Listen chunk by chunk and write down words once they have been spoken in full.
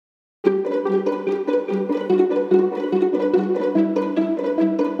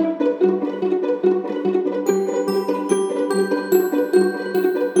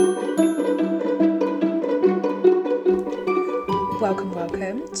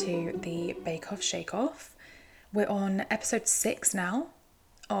to the Bake Off Shake Off. We're on episode 6 now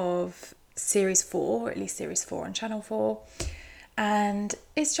of series 4, or at least series 4 on channel 4, and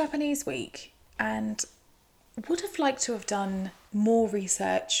it's Japanese week, and would have liked to have done more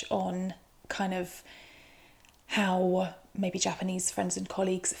research on kind of how maybe Japanese friends and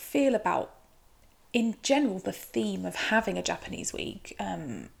colleagues feel about, in general, the theme of having a Japanese week,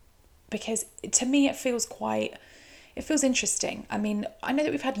 because to me it feels interesting. I mean, I know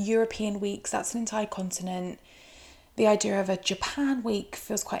that we've had European weeks, that's an entire continent. The idea of a Japan week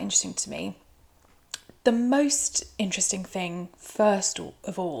feels quite interesting to me. The most interesting thing, first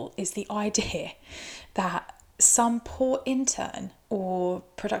of all, is the idea that some poor intern or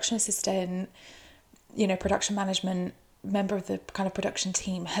production assistant, production management, member of the kind of production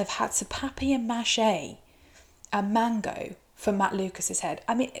team have had to papier-mâché a mango for Matt Lucas's head.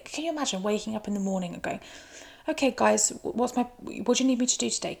 I mean, can you imagine waking up in the morning and going, okay guys, what do you need me to do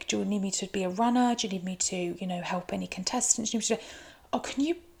today? Do you need me to be a runner? Do you need me to, help any contestants?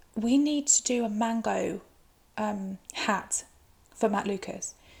 We need to do a mango hat for Matt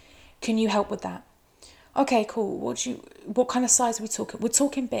Lucas. Can you help with that? Okay, cool. What kind of size are we talking? We're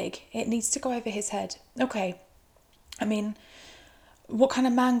talking big. It needs to go over his head. Okay. I mean, what kind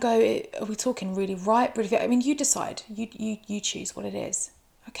of mango are we talking? Really ripe? Really? I mean, you decide. You choose what it is.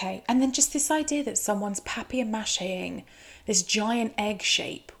 Okay. And then just this idea that someone's papier-mâchéing this giant egg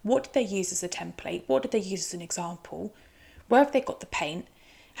shape. What did they use as a template? What did they use as an example? Where have they got the paint?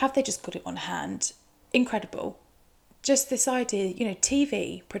 Have they just got it on hand? Incredible. Just this idea,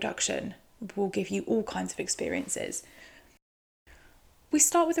 TV production will give you all kinds of experiences. We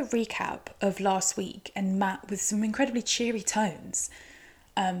start with a recap of last week and Matt with some incredibly cheery tones,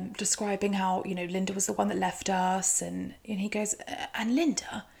 describing how, Linda was the one that left us, and he goes, and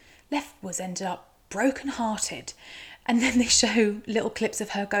Linda ended up broken-hearted. And then they show little clips of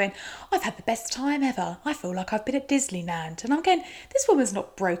her going, I've had the best time ever. I feel like I've been at Disneyland. And I'm going, this woman's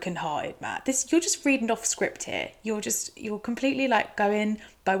not broken-hearted, Matt. You're just reading off script here. You're completely going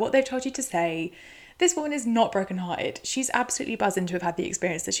by what they've told you to say. This woman is not broken-hearted. She's absolutely buzzing to have had the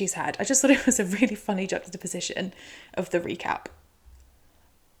experience that she's had. I just thought it was a really funny juxtaposition of the recap.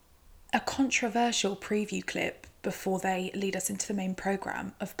 A controversial preview clip before they lead us into the main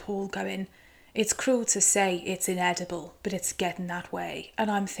programme of Paul going, it's cruel to say it's inedible, but it's getting that way.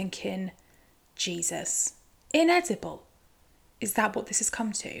 And I'm thinking, Jesus, inedible? Is that what this has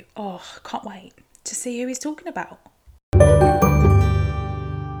come to? Oh, can't wait to see who he's talking about.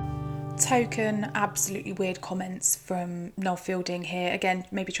 Token, absolutely weird comments from Noel Fielding here. Again,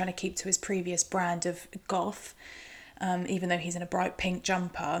 maybe trying to keep to his previous brand of goth, even though he's in a bright pink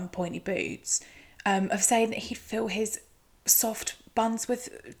jumper and pointy boots, of saying that he'd fill his soft buns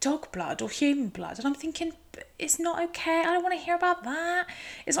with dog blood or human blood. And I'm thinking, it's not okay. I don't want to hear about that.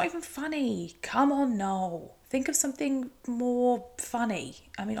 It's not even funny. Come on, Noel. Think of something more funny.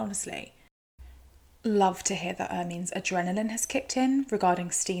 I mean, honestly. Love to hear that Ermine's adrenaline has kicked in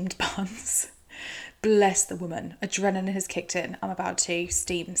regarding steamed buns. Bless the woman. Adrenaline has kicked in. I'm about to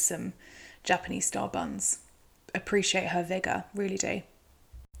steam some Japanese style buns. Appreciate her vigour. Really do.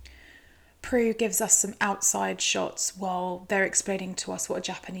 Prue gives us some outside shots while they're explaining to us what a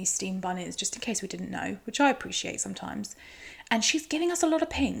Japanese steam bun is, just in case we didn't know, which I appreciate sometimes. And she's giving us a lot of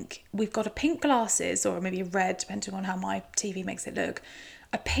pink. We've got a pink glasses, or maybe a red, depending on how my TV makes it look.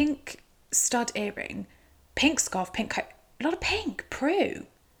 A pink stud earring, pink scarf, pink coat. A lot of pink. Prue.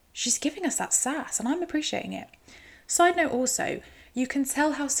 She's giving us that sass, and I'm appreciating it. Side note also, you can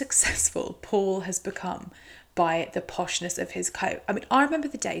tell how successful Paul has become by the poshness of his coat. I mean, I remember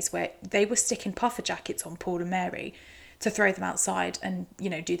the days where they were sticking puffer jackets on Paul and Mary to throw them outside and,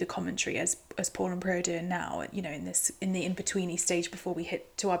 do the commentary as Paul and Prue are doing now, in the in-betweeny stage before we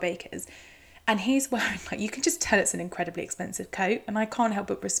hit to our bakers. And he's wearing, you can just tell it's an incredibly expensive coat, and I can't help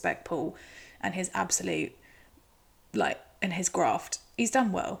but respect Paul and his absolute, and his graft. He's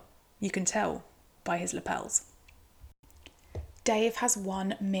done well. You can tell by his lapels. Dave has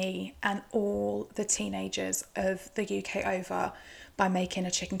won me and all the teenagers of the UK over by making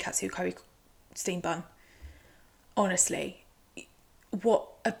a chicken katsu curry steam bun. Honestly, what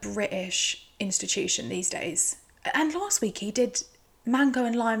a British institution these days. And last week he did mango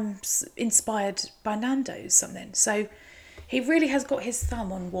and limes inspired by Nando's something. So he really has got his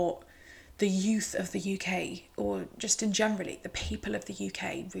thumb on what the youth of the UK, or just in generally the people of the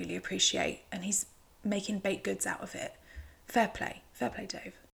UK, really appreciate. And he's making baked goods out of it. Fair play,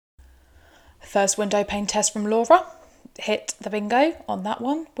 Dave. First window pane test from Laura. Hit the bingo on that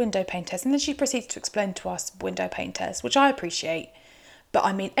one, window pane test. And then she proceeds to explain to us window pane test, which I appreciate. But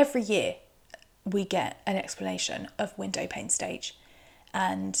I mean, every year we get an explanation of window pane stage.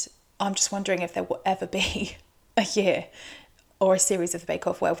 And I'm just wondering if there will ever be a year or a series of the Bake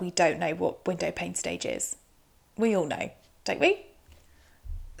Off where we don't know what window pane stage is. We all know, don't we?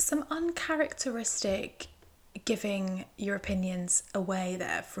 Some uncharacteristic giving your opinions away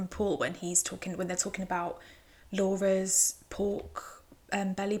there from Paul when they're talking about Laura's pork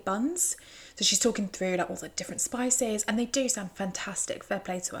belly buns. So she's talking through like all the different spices, and they do sound fantastic, fair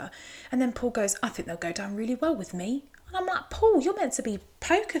play to her. And then Paul goes, I think they'll go down really well with me. And I'm like, Paul, you're meant to be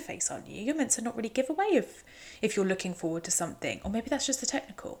poker face, aren't you? You're meant to not really give away if you're looking forward to something. Or maybe that's just the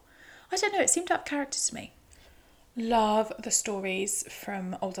technical. I don't know, it seemed out of character to me. Love the stories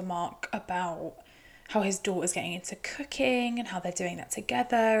from older Mark about how his daughter's getting into cooking and how they're doing that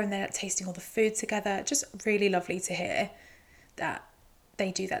together and they're tasting all the food together. Just really lovely to hear that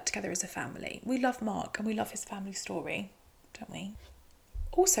they do that together as a family. We love Mark and we love his family story, don't we?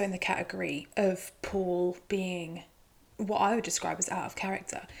 Also in the category of Paul being what I would describe as out of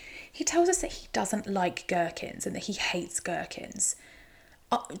character, he tells us that he doesn't like gherkins and that he hates gherkins.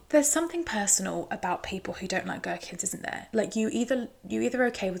 There's something personal about people who don't like gherkins, isn't there? Like you're either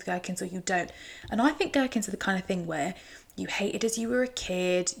okay with gherkins or you don't. And I think gherkins are the kind of thing where you hated as you were a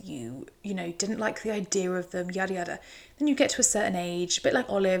kid, you didn't like the idea of them, yada yada. Then you get to a certain age, a bit like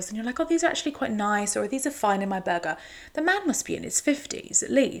olives, and you're like, oh, these are actually quite nice, or these are fine in my burger. The man must be in his 50s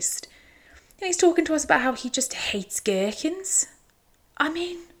at least. And he's talking to us about how he just hates gherkins. I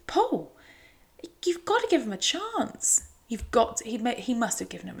mean, Paul, you've got to give him a chance. He must have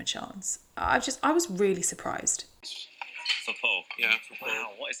given him a chance. I was really surprised. For Paul? Yeah, for Paul. Wow,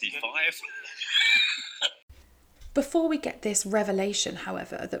 what is he, 5? Before we get this revelation,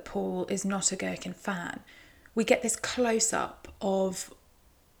 however, that Paul is not a gherkin fan, we get this close-up of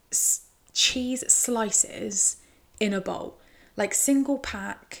cheese slices in a bowl. Like single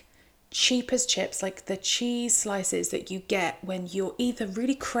pack, cheap as chips, like the cheese slices that you get when you're either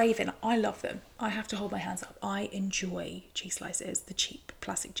really craving. I love them. I have to hold my hands up. I enjoy cheese slices, the cheap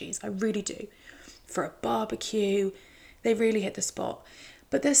plastic cheese. I really do. For a barbecue, they really hit the spot.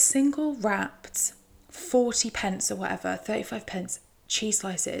 But the single wrapped 40 pence or whatever, 35 pence cheese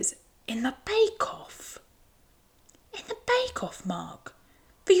slices in the Bake Off. In the Bake Off, Mark,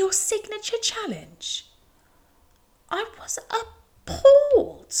 for your signature challenge. I was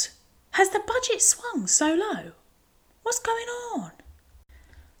appalled. Has the budget swung so low? What's going on?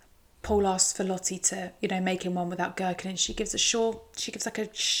 Paul asks for Lottie to, make him one without gherkin, and she gives like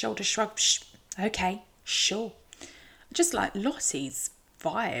a shoulder shrug. Okay, sure. Just like Lottie's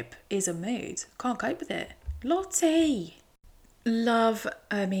vibe is a mood. Can't cope with it. Lottie! Love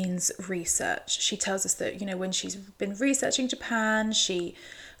Ermine's research. She tells us that, when she's been researching Japan, she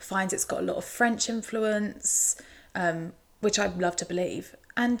finds it's got a lot of French influence, which I'd love to believe.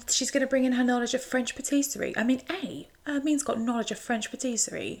 And she's going to bring in her knowledge of French patisserie. I mean, A, Ermine's got knowledge of French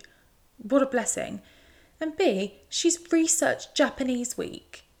patisserie. What a blessing. And B, she's researched Japanese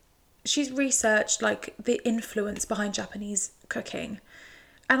week. She's researched, like, the influence behind Japanese cooking.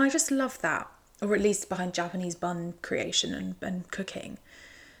 And I just love that. Or at least behind Japanese bun creation and cooking.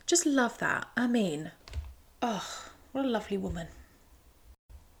 Just love that. I mean, oh, what a lovely woman.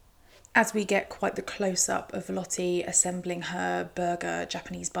 As we get quite the close-up of Lottie assembling her burger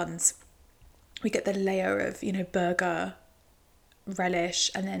Japanese buns, we get the layer of, burger,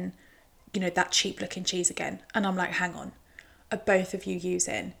 relish, and then, that cheap-looking cheese again. And I'm like, hang on. Are both of you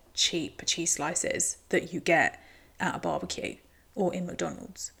using cheap cheese slices that you get at a barbecue or in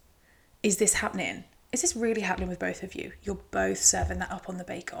McDonald's? Is this happening? Is this really happening with both of you? You're both serving that up on the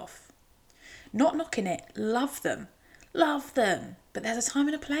Bake Off. Not knocking it. Love them. Love them. But there's a time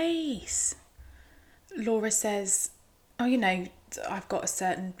and a place. Laura says, oh, I've got a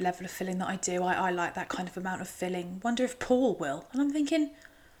certain level of filling that I do. I like that kind of amount of filling. Wonder if Paul will. And I'm thinking,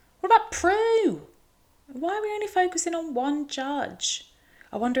 what about Prue? Why are we only focusing on one judge?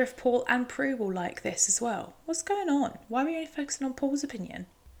 I wonder if Paul and Prue will like this as well. What's going on? Why are we only focusing on Paul's opinion?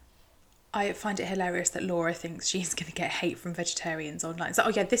 I find it hilarious that Laura thinks she's going to get hate from vegetarians online. It's like,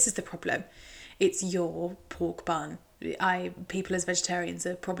 oh yeah, this is the problem. It's your pork bun. People as vegetarians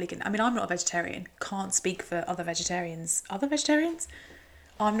are probably going to... I mean, I'm not a vegetarian. Can't speak for other vegetarians. Other vegetarians?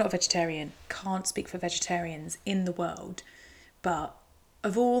 I'm not a vegetarian. Can't speak for vegetarians in the world. But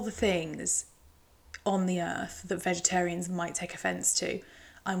of all the things on the earth that vegetarians might take offence to,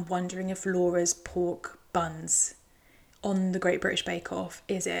 I'm wondering if Laura's pork buns on the Great British Bake Off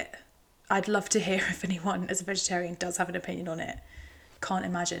is it. I'd love to hear if anyone as a vegetarian does have an opinion on it. Can't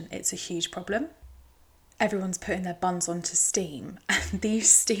imagine it's a huge problem. Everyone's putting their buns onto steam, and these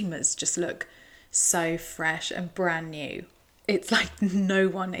steamers just look so fresh and brand new. It's like no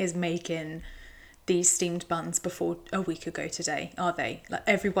one is making these steamed buns before a week ago today, are they? Like,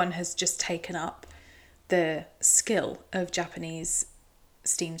 everyone has just taken up the skill of Japanese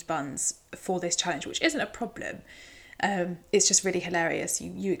steamed buns for this challenge, which isn't a problem. It's just really hilarious.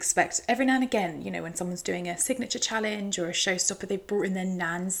 You expect every now and again, when someone's doing a signature challenge or a showstopper, they've brought in their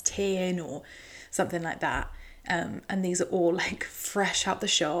nan's tin or something like that. And these are all like fresh out the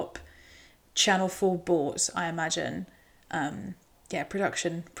shop, Channel 4 bought, I imagine.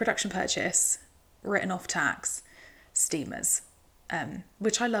 Production purchase, written off tax, steamers,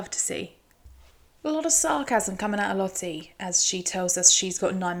 which I love to see. A lot of sarcasm coming out of Lottie as she tells us she's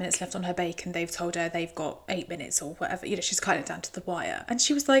got 9 minutes left on her bake and they've told her they've got 8 minutes or whatever. She's cutting it down to the wire. And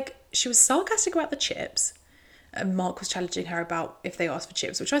she was sarcastic about the chips. And Mark was challenging her about if they asked for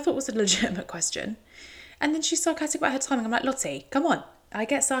chips, which I thought was a legitimate question. And then she's sarcastic about her timing. I'm like, Lottie, come on. I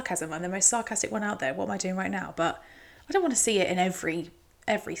get sarcasm. I'm the most sarcastic one out there. What am I doing right now? But I don't want to see it in every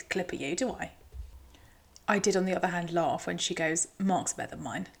clip of you, do I? I did, on the other hand, laugh when she goes, Mark's better than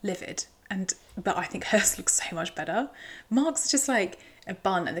mine, livid. But I think hers looks so much better. Mark's just like a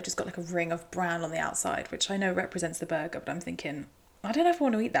bun and they've just got like a ring of brown on the outside, which I know represents the burger, but I'm thinking, I don't know if I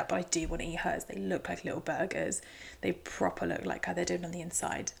want to eat that, but I do want to eat hers. They look like little burgers. They proper look like how they're doing on the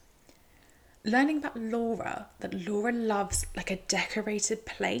inside. Learning about Laura, that Laura loves like a decorated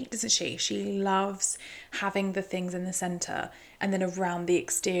plate, doesn't she? She loves having the things in the centre and then around the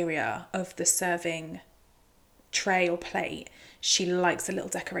exterior of the serving tray or plate, she likes a little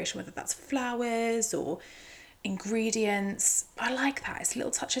decoration, whether that's flowers or ingredients. I like that. It's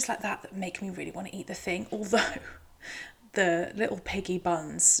little touches like that make me really want to eat the thing. Although the little piggy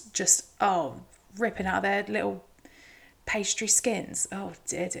buns just, ripping out of their little pastry skins. Oh,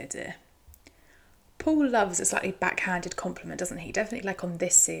 dear. Paul loves a slightly backhanded compliment, doesn't he? Definitely, like on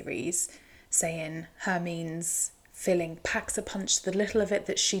this series, saying Hermine's filling packs a punch, the little of it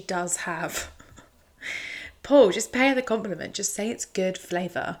that she does have. Paul, just pay her the compliment. Just say it's good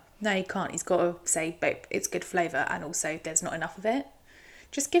flavour. No, he can't. He's got to say, babe, it's good flavour and also there's not enough of it.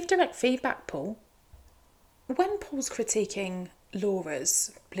 Just give direct feedback, Paul. When Paul's critiquing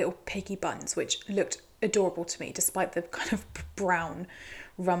Laura's little piggy buns, which looked adorable to me despite the kind of brown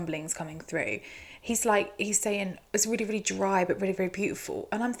rumblings coming through, he's saying it's really, really dry but really, very beautiful.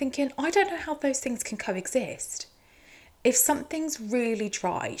 And I'm thinking, I don't know how those things can coexist. If something's really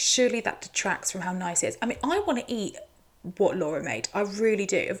dry, surely that detracts from how nice it is. I mean, I want to eat what Laura made. I really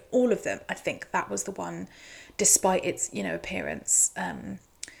do. Of all of them, I think that was the one, despite its, appearance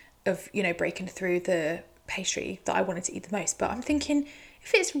of, breaking through the pastry, that I wanted to eat the most. But I'm thinking,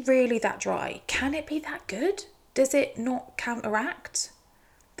 if it's really that dry, can it be that good? Does it not counteract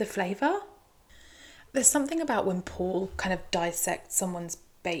the flavour? There's something about when Paul kind of dissects someone's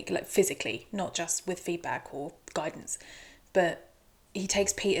bake, like physically, not just with feedback or guidance, but he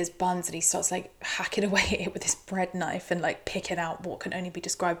takes Peter's buns and he starts like hacking away at it with his bread knife and like picking out what can only be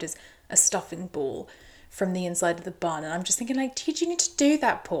described as a stuffing ball from the inside of the bun. And I'm just thinking, like, did you need to do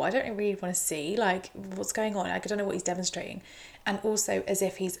that, Paul? I don't really want to see like what's going on. Like, I don't know what he's demonstrating. And also, as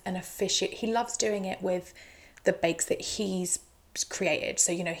if he's an officiant, he loves doing it with the bakes that he's created.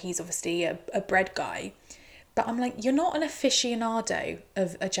 So he's obviously a bread guy. But I'm like, you're not an aficionado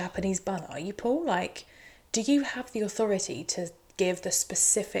of a Japanese bun, are you, Paul? Like, do you have the authority to give the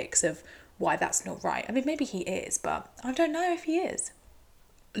specifics of why that's not right? I mean, maybe he is, but I don't know if he is.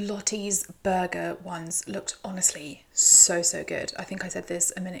 Lottie's burger ones looked honestly so good. I think I said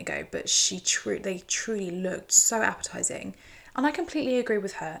this a minute ago, but they truly looked so appetizing. And I completely agree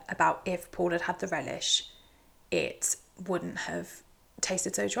with her about if Paul had had the relish, it wouldn't have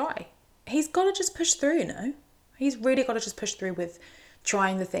tasted so dry. He's got to just push through, no? He's really got to just push through with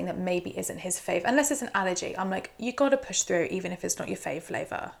trying the thing that maybe isn't his fave. Unless it's an allergy. I'm like, you got to push through even if it's not your fave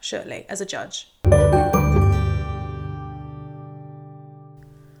flavour, surely, as a judge.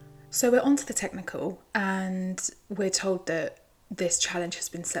 So we're on to the technical, and we're told that this challenge has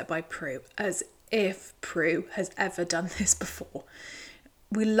been set by Prue, as if Prue has ever done this before.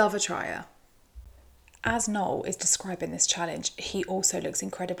 We love a trier. As Noel is describing this challenge, he also looks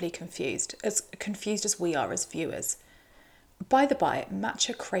incredibly confused as we are as viewers. By the by,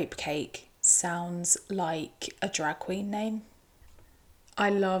 Matcha crepe cake sounds like a drag queen name. I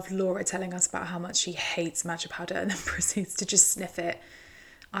love Laura telling us about how much she hates matcha powder and then proceeds to just sniff it.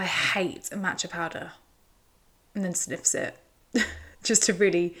 I hate matcha powder. And then sniffs it. Just to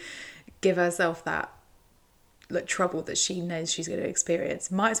really give herself that trouble that she knows she's going to experience.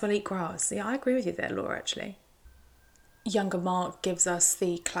 Might as well eat grass. Yeah, I agree with you there, Laura, actually. Younger Mark gives us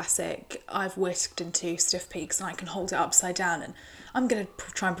the classic, I've whisked into stiff peaks and I can hold it upside down, and I'm going to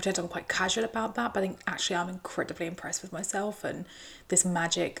try and pretend I'm quite casual about that, but I think actually I'm incredibly impressed with myself and this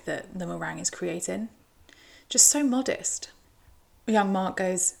magic that the meringue is creating. Just so modest. Young Mark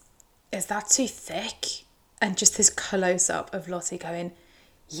goes, is that too thick? And just this close-up of Lottie going,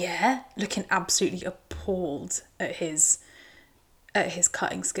 yeah, looking absolutely appalled at his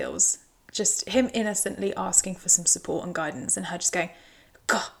cutting skills. Just him innocently asking for some support and guidance, and her just going,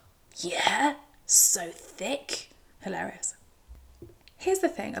 God, yeah, so thick. Hilarious. Here's the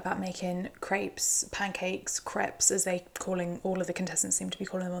thing about making crepes, pancakes, crepes, as all of the contestants seem to be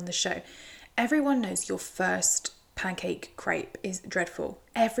calling them on the show. Everyone knows your first pancake crepe is dreadful.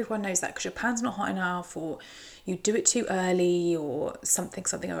 Everyone knows that because your pan's not hot enough, or you do it too early, or something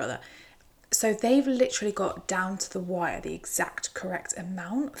or other. So they've literally got down to the wire the exact correct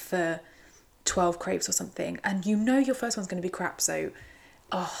amount for 12 crepes or something, and you know your first one's going to be crap, so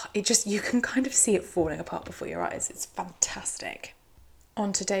you can kind of see it falling apart before your eyes. It's fantastic.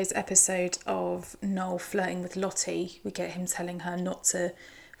 On today's episode of Noel flirting with Lottie, we get him telling her not to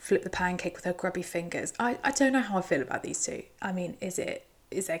flip the pancake with her grubby fingers. I don't know how I feel about these two. I mean, is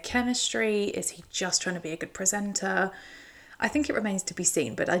there chemistry? Is he just trying to be a good presenter? I think it remains to be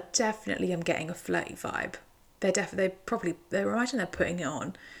seen, but I definitely am getting a flirty vibe. They imagine they're putting it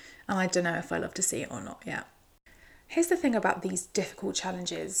on, and I don't know if I love to see it or not yet. Here's the thing about these difficult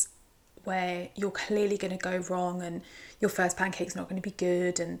challenges where you're clearly going to go wrong and your first pancake's not going to be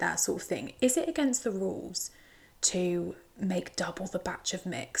good and that sort of thing. Is it against the rules to make double the batch of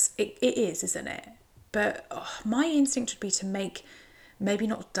mix? It is, isn't it? But my instinct would be to make maybe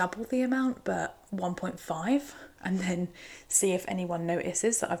not double the amount, but 1.5, and then see if anyone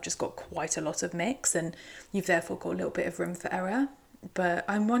notices that I've just got quite a lot of mix and you've therefore got a little bit of room for error. But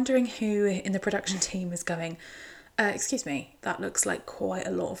I'm wondering who in the production team is going, excuse me, that looks like quite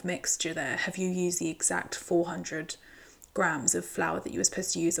a lot of mixture there. Have you used the exact 400 grams of flour that you were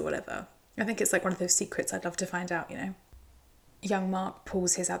supposed to use or whatever? I think it's like one of those secrets I'd love to find out, you know. Young Mark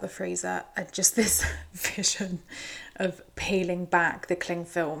pulls his out the freezer, and just this vision of peeling back the cling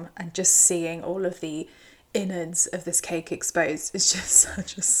film and just seeing all of the innards of this cake exposed is just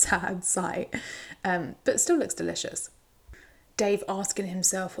such a sad sight, but still looks delicious. Dave asking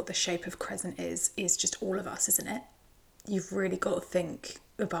himself what the shape of crescent is just all of us, isn't it? You've really got to think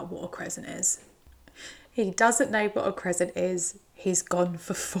about what a crescent is. He doesn't know what a crescent is. He's gone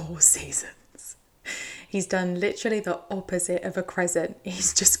for 4 seasons. He's done literally the opposite of a crescent.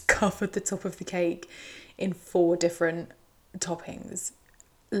 He's just covered the top of the cake in 4 different toppings.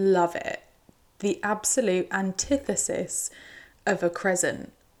 Love it. The absolute antithesis of a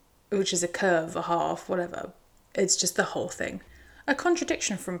crescent, which is a curve, a half, whatever. It's just the whole thing. A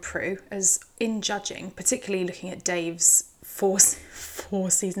contradiction from Prue, as in judging, particularly looking at Dave's four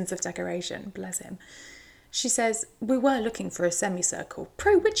seasons of decoration, bless him. She says, we were looking for a semicircle.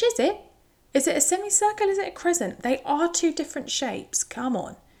 Prue, which is it? Is it a semicircle? Is it a crescent? They are 2 different shapes. Come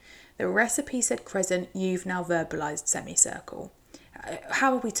on. The recipe said crescent. You've now verbalised semicircle.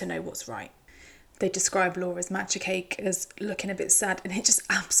 How are we to know what's right? They describe Laura's matcha cake as looking a bit sad, and it just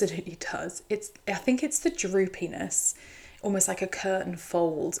absolutely does. I think it's the droopiness, almost like a curtain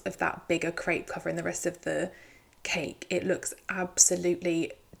fold of that bigger crepe covering the rest of the cake. It looks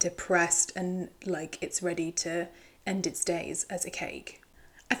absolutely depressed and like it's ready to end its days as a cake.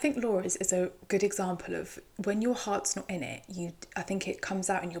 I think Laura's is a good example of when your heart's not in it, I think it comes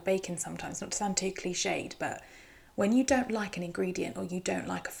out in your baking sometimes, not to sound too cliched, but when you don't like an ingredient or you don't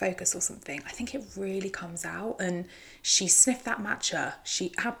like a focus or something, I think it really comes out. And she sniffed that matcha.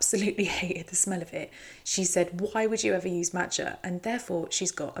 She absolutely hated the smell of it. She said, why would you ever use matcha? And therefore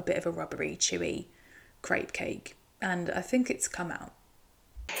she's got a bit of a rubbery, chewy crepe cake. And I think it's come out.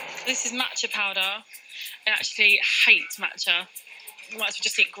 This is matcha powder. I actually hate matcha. I might as well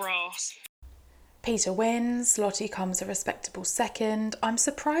just eat grass. Peter wins. Lottie comes a respectable second. I'm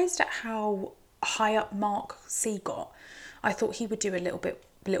surprised at how high up Mark C got. I thought he would do a little bit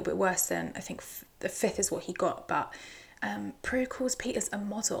worse than, I think the 5th is what he got, but Prue calls Peter's a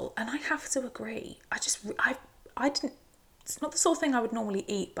model, and I have to agree. I didn't, it's not the sort of thing I would normally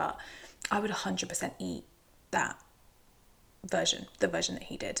eat, but I would 100% eat that version, the version that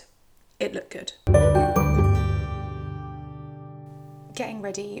he did. It looked good. Getting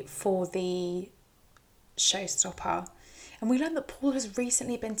ready for the showstopper, and we learned that Paul has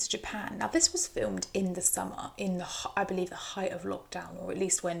recently been to Japan. Now, this was filmed in the summer, I believe, the height of lockdown, or at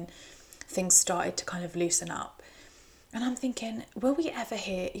least when things started to kind of loosen up. And I'm thinking, will we ever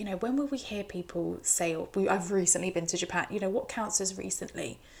hear, when will we hear people say, I've recently been to Japan? What counts as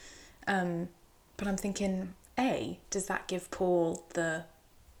recently? But I'm thinking, does that give Paul the,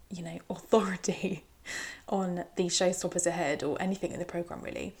 authority on the showstoppers ahead or anything in the programme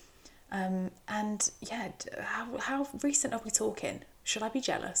really? And yeah, how recent are we talking? Should I be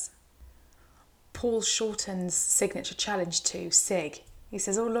jealous? Paul shortens signature challenge to SIG. He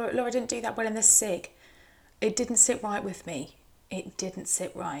says, oh, Laura didn't do that well in the SIG. It didn't sit right with me. It didn't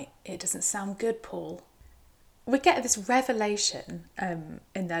sit right. It doesn't sound good, Paul. We get this revelation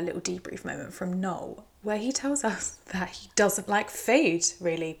in their little debrief moment from Noel, where he tells us that he doesn't like food,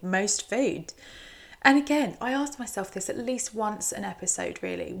 really, most food. And again, I asked myself this at least once an episode,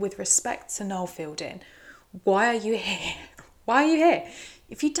 really, with respect to Noel Fielding. Why are you here? Why are you here?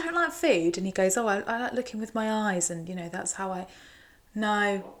 If you don't like food, and he goes, oh, I like looking with my eyes, and, that's how I...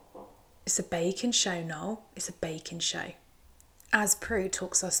 No, it's a baking show, Noel. It's a baking show. As Prue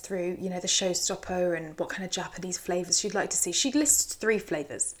talks us through, the showstopper and what kind of Japanese flavours she'd like to see, she lists 3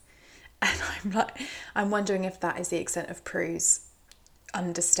 flavours. And I'm wondering if that is the extent of Prue's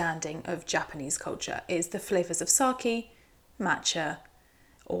understanding of Japanese culture, is the flavours of sake, matcha,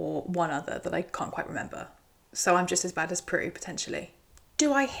 or one other that I can't quite remember. So I'm just as bad as Prue, potentially.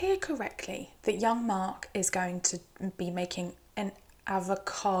 Do I hear correctly that young Mark is going to be making an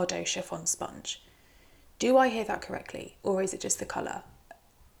avocado chiffon sponge? Do I hear that correctly, or is it just the colour?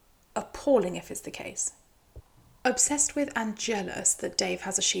 Appalling if it's the case. Obsessed with and jealous that Dave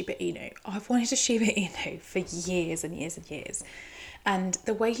has a Shiba Inu. I've wanted a Shiba Inu for years and years and years. And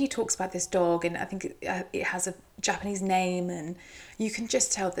the way he talks about this dog, and I think it has a Japanese name, and you can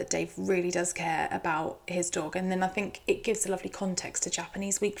just tell that Dave really does care about his dog. And then I think it gives a lovely context to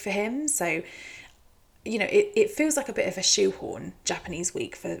Japanese week for him. So, it feels like a bit of a shoehorn Japanese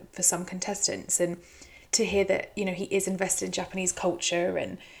week for some contestants. And to hear that, he is invested in Japanese culture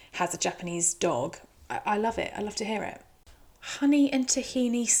and has a Japanese dog, I love it. I love to hear it. Honey and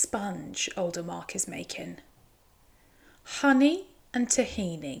tahini sponge older Mark is making. Honey and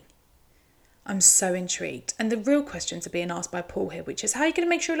tahini. I'm so intrigued. And the real questions are being asked by Paul here, which is, how are you going to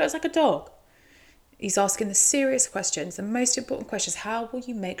make sure it looks like a dog? He's asking the serious questions. The most important question is, how will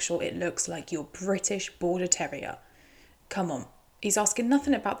you make sure it looks like your British Border Terrier? Come on. He's asking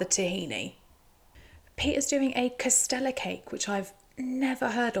nothing about the tahini. Peter's doing a castella cake, which I've never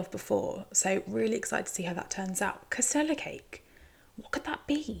heard of before. So really excited to see how that turns out. Castella cake. What could that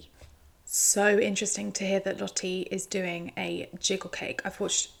be? So interesting to hear that Lottie is doing a jiggle cake. I've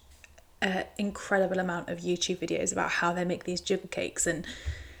watched an incredible amount of YouTube videos about how they make these jiggle cakes, and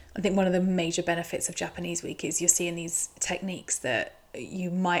I think one of the major benefits of Japanese week is you're seeing these techniques that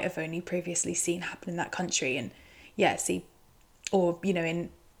you might have only previously seen happen in that country, and in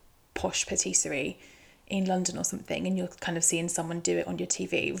posh patisserie in London or something, and you're kind of seeing someone do it on your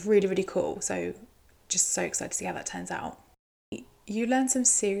TV. Really, really cool. So just so excited to see how that turns out. You learn some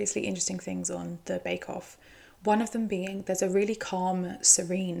seriously interesting things on the Bake Off. One of them being there's a really calm,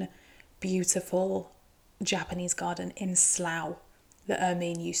 serene, beautiful Japanese garden in Slough that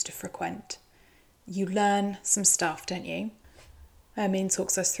Ermine used to frequent. You learn some stuff, don't you? Ermine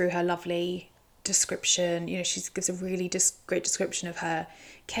talks us through her lovely description. She gives a really great description of her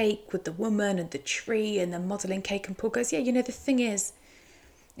cake with the woman and the tree and the modelling cake, and Paul goes, the thing is,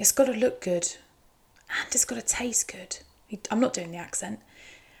 it's got to look good and it's got to taste good. I'm not doing the accent.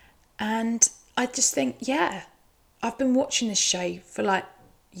 And I just think, I've been watching this show for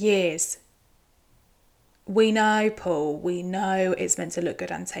years. We know, Paul, we know it's meant to look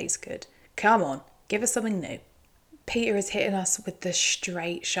good and taste good. Come on, give us something new. Peter is hitting us with the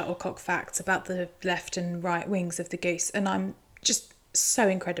straight shuttlecock facts about the left and right wings of the goose, and I'm just so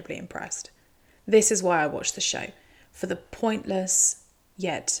incredibly impressed. This is why I watch the show, for the pointless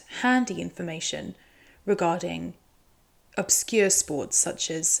yet handy information regarding obscure sports such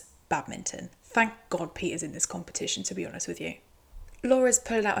as badminton. Thank God Peter's in this competition, to be honest with you. Laura's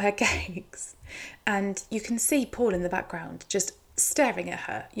pulling out her cakes, and you can see Paul in the background just staring at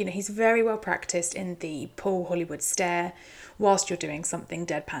her. He's very well practiced in the Paul Hollywood stare whilst you're doing something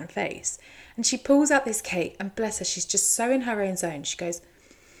deadpan face. And she pulls out this cake, and bless her, she's just so in her own zone. She goes,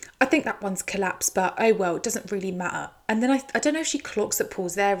 I think that one's collapsed, but oh well, it doesn't really matter. And then I don't know if she clocks that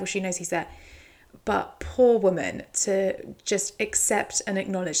Paul's there or she knows he's there. But poor woman, to just accept and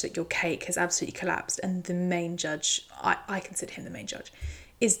acknowledge that your cake has absolutely collapsed, and the main judge, I consider him the main judge,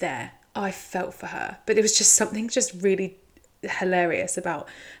 is there. I felt for her. But it was just something just really hilarious about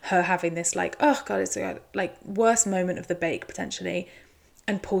her having this oh God, it's worst moment of the bake potentially,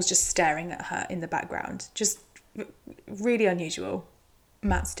 and Paul's just staring at her in the background. Just really unusual.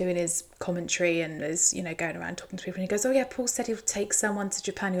 Matt's doing his commentary and is, going around talking to people, and he goes, oh yeah, Paul said he'll take someone to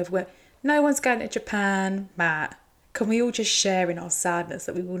Japan whoever. No one's going to Japan, Matt. Can we all just share in our sadness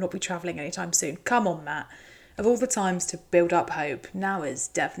that we will not be travelling anytime soon? Come on, Matt. Of all the times to build up hope, now is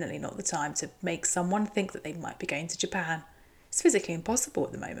definitely not the time to make someone think that they might be going to Japan. It's physically impossible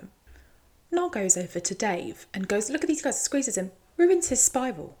at the moment. Noel goes over to Dave and goes, look at these guys, squeezes him, ruins his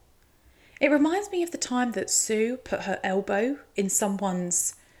spiral. It reminds me of the time that Sue put her elbow in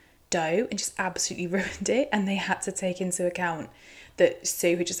someone's dough and just absolutely ruined it, and they had to take into account that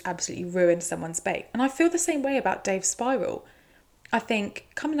Sue had just absolutely ruined someone's bake. And I feel the same way about Dave's spiral. I think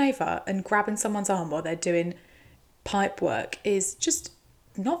coming over and grabbing someone's arm while they're doing pipe work is just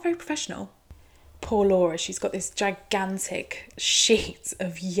not very professional. Poor Laura, she's got this gigantic sheet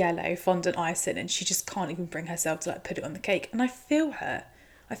of yellow fondant icing and she just can't even bring herself to like put it on the cake. And I feel her.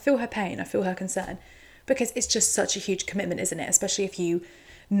 I feel her pain. I feel her concern, because it's just such a huge commitment, isn't it? Especially if you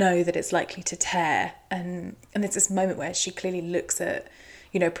know that it's likely to tear. And there's this moment where she clearly looks at,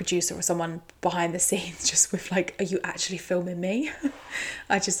 you know, producer or someone behind the scenes just with like, are you actually filming me?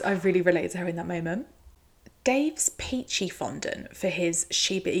 I really relate to her in that moment. Dave's peachy fondant for his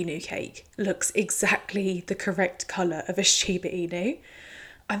Shiba Inu cake looks exactly the correct colour of a Shiba Inu.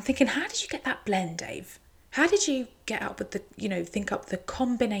 I'm thinking, how did you get that blend, Dave? How did you get up with think up the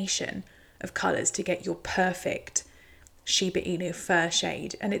combination of colours to get your perfect Shiba Inu fur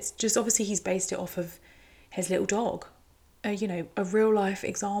shade? And it's just, obviously he's based it off of his little dog. A real life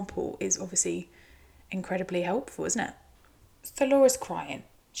example is obviously incredibly helpful, isn't it? So Laura's crying.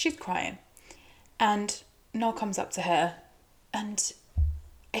 She's crying. And Noel comes up to her, and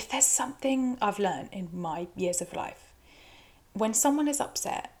if there's something I've learned in my years of life, when someone is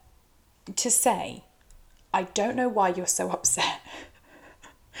upset, to say, I don't know why you're so upset,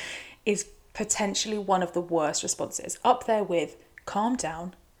 is potentially one of the worst responses. Up there with, calm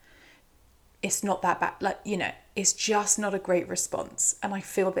down, it's not that bad. It's just not a great response. And I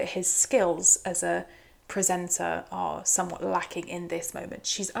feel that his skills as a presenter are somewhat lacking in this moment.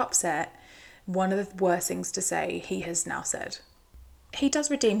 She's upset. One of the worst things to say, he has now said. He does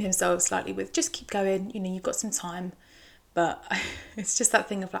redeem himself slightly with, just keep going, you've got some time. But it's just that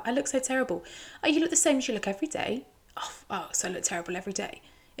thing of like, I look so terrible. Oh, you look the same as you look every day. Oh, so I look terrible every day.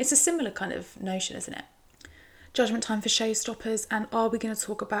 It's a similar kind of notion, isn't it? Judgment time for showstoppers. And are we going to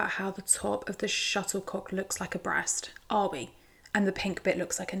talk about how the top of the shuttlecock looks like a breast? Are we? And the pink bit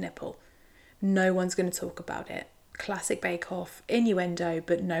looks like a nipple. No one's going to talk about it. Classic Bake Off, innuendo,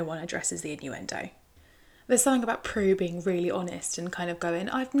 but no one addresses the innuendo. There's something about Prue being really honest and kind of going,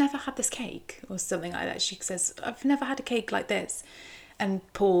 I've never had this cake, or something like that. She says, I've never had a cake like this. And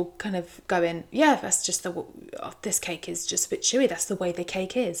Paul kind of going, yeah, that's just this cake is just a bit chewy. That's the way the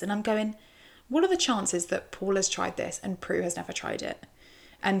cake is. And I'm going, what are the chances that Paul has tried this and Prue has never tried it?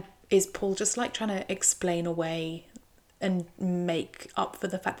 And is Paul just like trying to explain away and make up for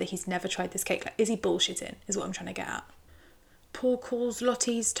the fact that he's never tried this cake? Like, is he bullshitting, is what I'm trying to get at. Paul calls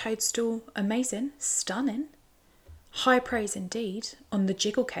Lottie's toadstool amazing, stunning. High praise indeed on the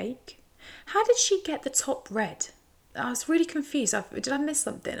jiggle cake. How did she get the top red? I was really confused. Did I miss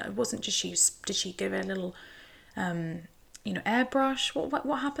something? It wasn't just did she give it a little, airbrush?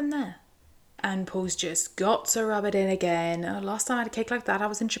 What happened there? And Paul's just got to rub it in again. Oh, last time I had a cake like that, I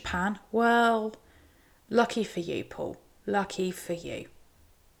was in Japan. Well, lucky for you, Paul. Lucky for you.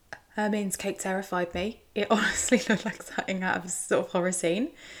 Hermine's cake terrified me. It honestly looked like something out of a sort of horror scene.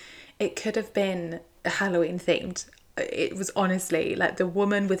 It could have been Halloween themed. It was honestly like the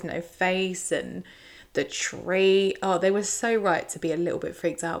woman with no face and the tree. Oh, they were so right to be a little bit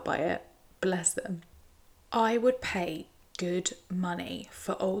freaked out by it. Bless them. I would pay good money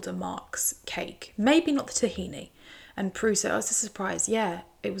for older Mark's cake. Maybe not the tahini. And Prue said, I was surprised. Yeah,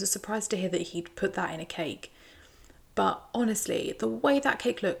 it was a surprise to hear that he'd put that in a cake. But honestly, the way that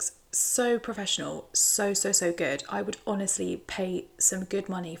cake looks, so professional, so good. I would honestly pay some good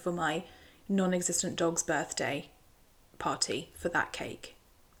money for my non-existent dog's birthday party for that cake.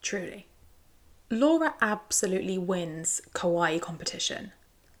 Truly. Laura absolutely wins kawaii competition.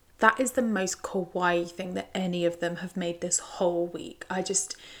 That is the most kawaii thing that any of them have made this whole week.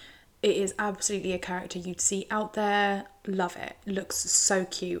 It is absolutely a character you'd see out there. Love it. Looks so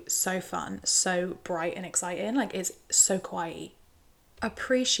cute, so fun, so bright and exciting. Like, it's so kawaii.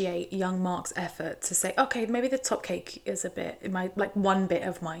 Appreciate young Mark's effort to say, okay, maybe the top cake is a bit, one bit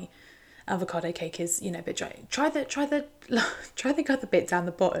of my avocado cake is, a bit dry. Try the other bit down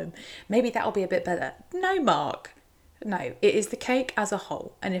the bottom. Maybe that'll be a bit better. No, Mark. No, it is the cake as a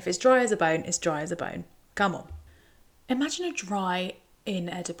whole. And if it's dry as a bone, it's dry as a bone. Come on. Imagine a dry,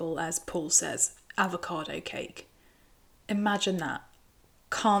 inedible, as Paul says, avocado cake. Imagine that.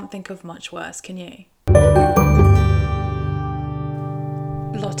 Can't think of much worse, can you?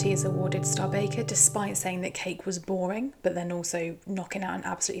 Lottie is awarded Star Baker despite saying that cake was boring, but then also knocking out an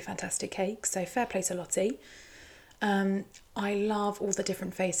absolutely fantastic cake. So fair play to Lottie. I love all the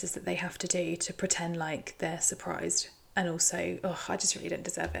different faces that they have to do to pretend like they're surprised. And also, I just really don't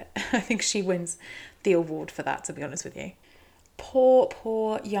deserve it. I think she wins the award for that, to be honest with you.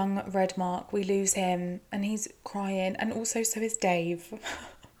 Poor young Red Mark. We lose him and he's crying. And also so is Dave,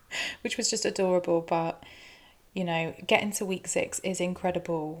 which was just adorable. But, you know, getting to week 6 is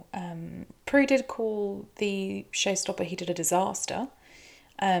incredible. Prue did call the showstopper he did a disaster.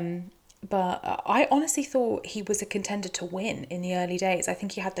 But I honestly thought he was a contender to win in the early days. I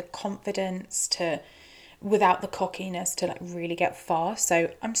think he had the confidence to, without the cockiness, to like really get far.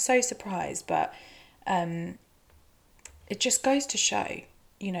 So I'm so surprised, but it just goes to show,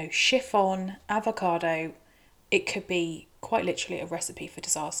 you know, chiffon, avocado, it could be quite literally a recipe for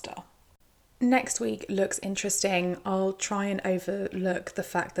disaster. Next week looks interesting. I'll try and overlook the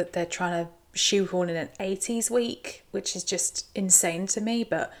fact that they're trying to shoehorn in an 80s week, which is just insane to me,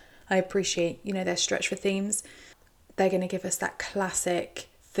 but I appreciate, you know, their stretch for themes. They're going to give us that classic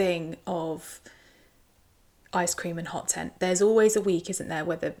thing of ice cream and hot tent. There's always a week, isn't there,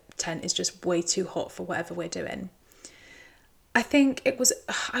 where the tent is just way too hot for whatever we're doing. I think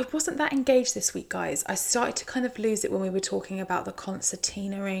I wasn't that engaged this week, guys. I started to kind of lose it when we were talking about the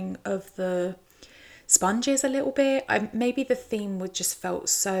concertinaing of the sponges a little bit. Maybe the theme would just felt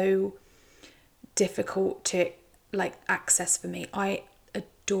so difficult to like access for me. I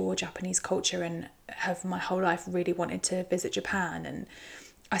adore Japanese culture and have my whole life really wanted to visit Japan, and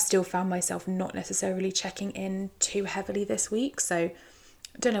I still found myself not necessarily checking in too heavily this week, so I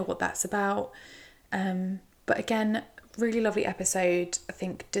don't know what that's about. But again, really lovely episode. I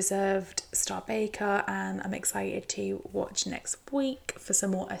think deserved Star Baker, and I'm excited to watch next week for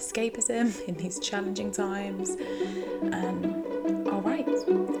some more escapism in these challenging times. All right,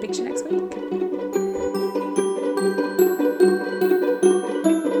 speak to you next week.